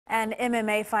An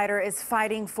MMA fighter is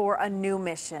fighting for a new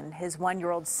mission. His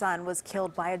one-year-old son was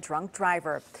killed by a drunk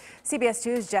driver. CBS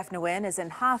 2's Jeff Nguyen is in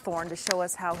Hawthorne to show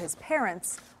us how his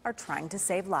parents are trying to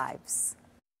save lives.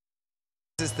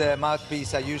 This is the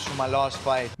mouthpiece I used for my last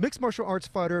fight. Mixed martial arts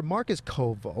fighter Marcus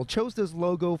Koval chose this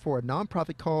logo for a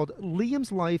nonprofit called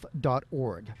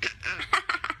liamslife.org.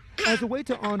 As a way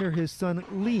to honor his son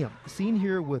Liam, seen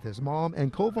here with his mom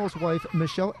and Koval's wife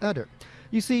Michelle Eder.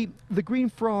 You see, the green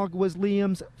frog was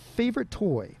Liam's favorite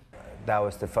toy. That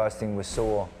was the first thing we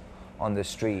saw on the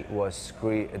street was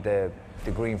the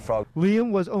green frog.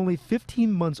 Liam was only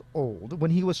 15 months old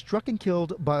when he was struck and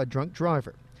killed by a drunk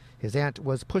driver. His aunt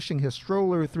was pushing his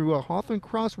stroller through a Hawthorne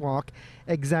crosswalk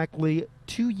exactly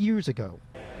 2 years ago.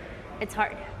 It's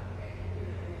hard.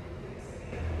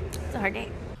 It's a hard day.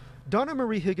 Donna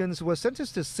Marie Higgins was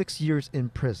sentenced to 6 years in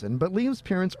prison, but Liam's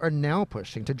parents are now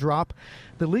pushing to drop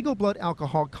the legal blood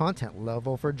alcohol content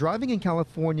level for driving in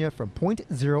California from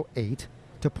 0.08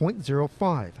 to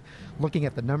 0.05. Looking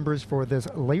at the numbers for this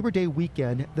Labor Day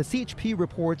weekend, the CHP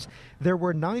reports there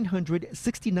were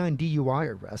 969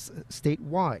 DUI arrests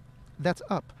statewide. That's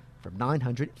up from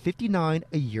 959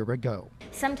 a year ago.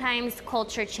 Sometimes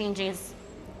culture changes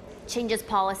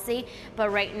policy, but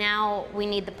right now we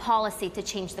need the policy to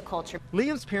change the culture.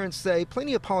 Liam's parents say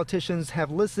plenty of politicians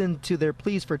have listened to their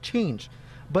pleas for change,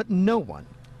 but no one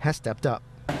has stepped up.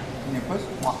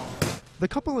 The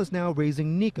couple is now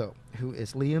raising Nico, who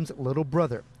is Liam's little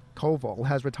brother. Koval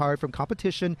has retired from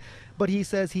competition, but he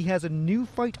says he has a new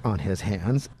fight on his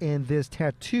hands, and this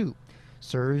tattoo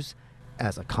serves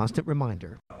as a constant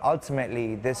reminder.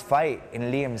 Ultimately, this fight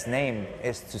in Liam's name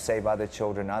is to save other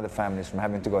children, other families from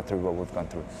having to go through what we've gone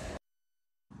through.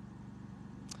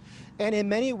 And in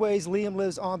many ways, Liam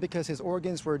lives on because his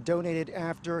organs were donated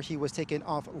after he was taken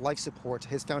off life support.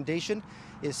 His foundation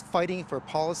is fighting for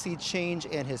policy change,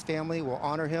 and his family will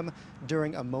honor him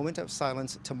during a moment of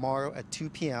silence tomorrow at 2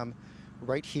 p.m.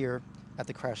 right here at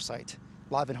the crash site.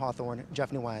 Live in Hawthorne, Jeff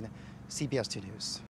Nguyen, CBS 2 News.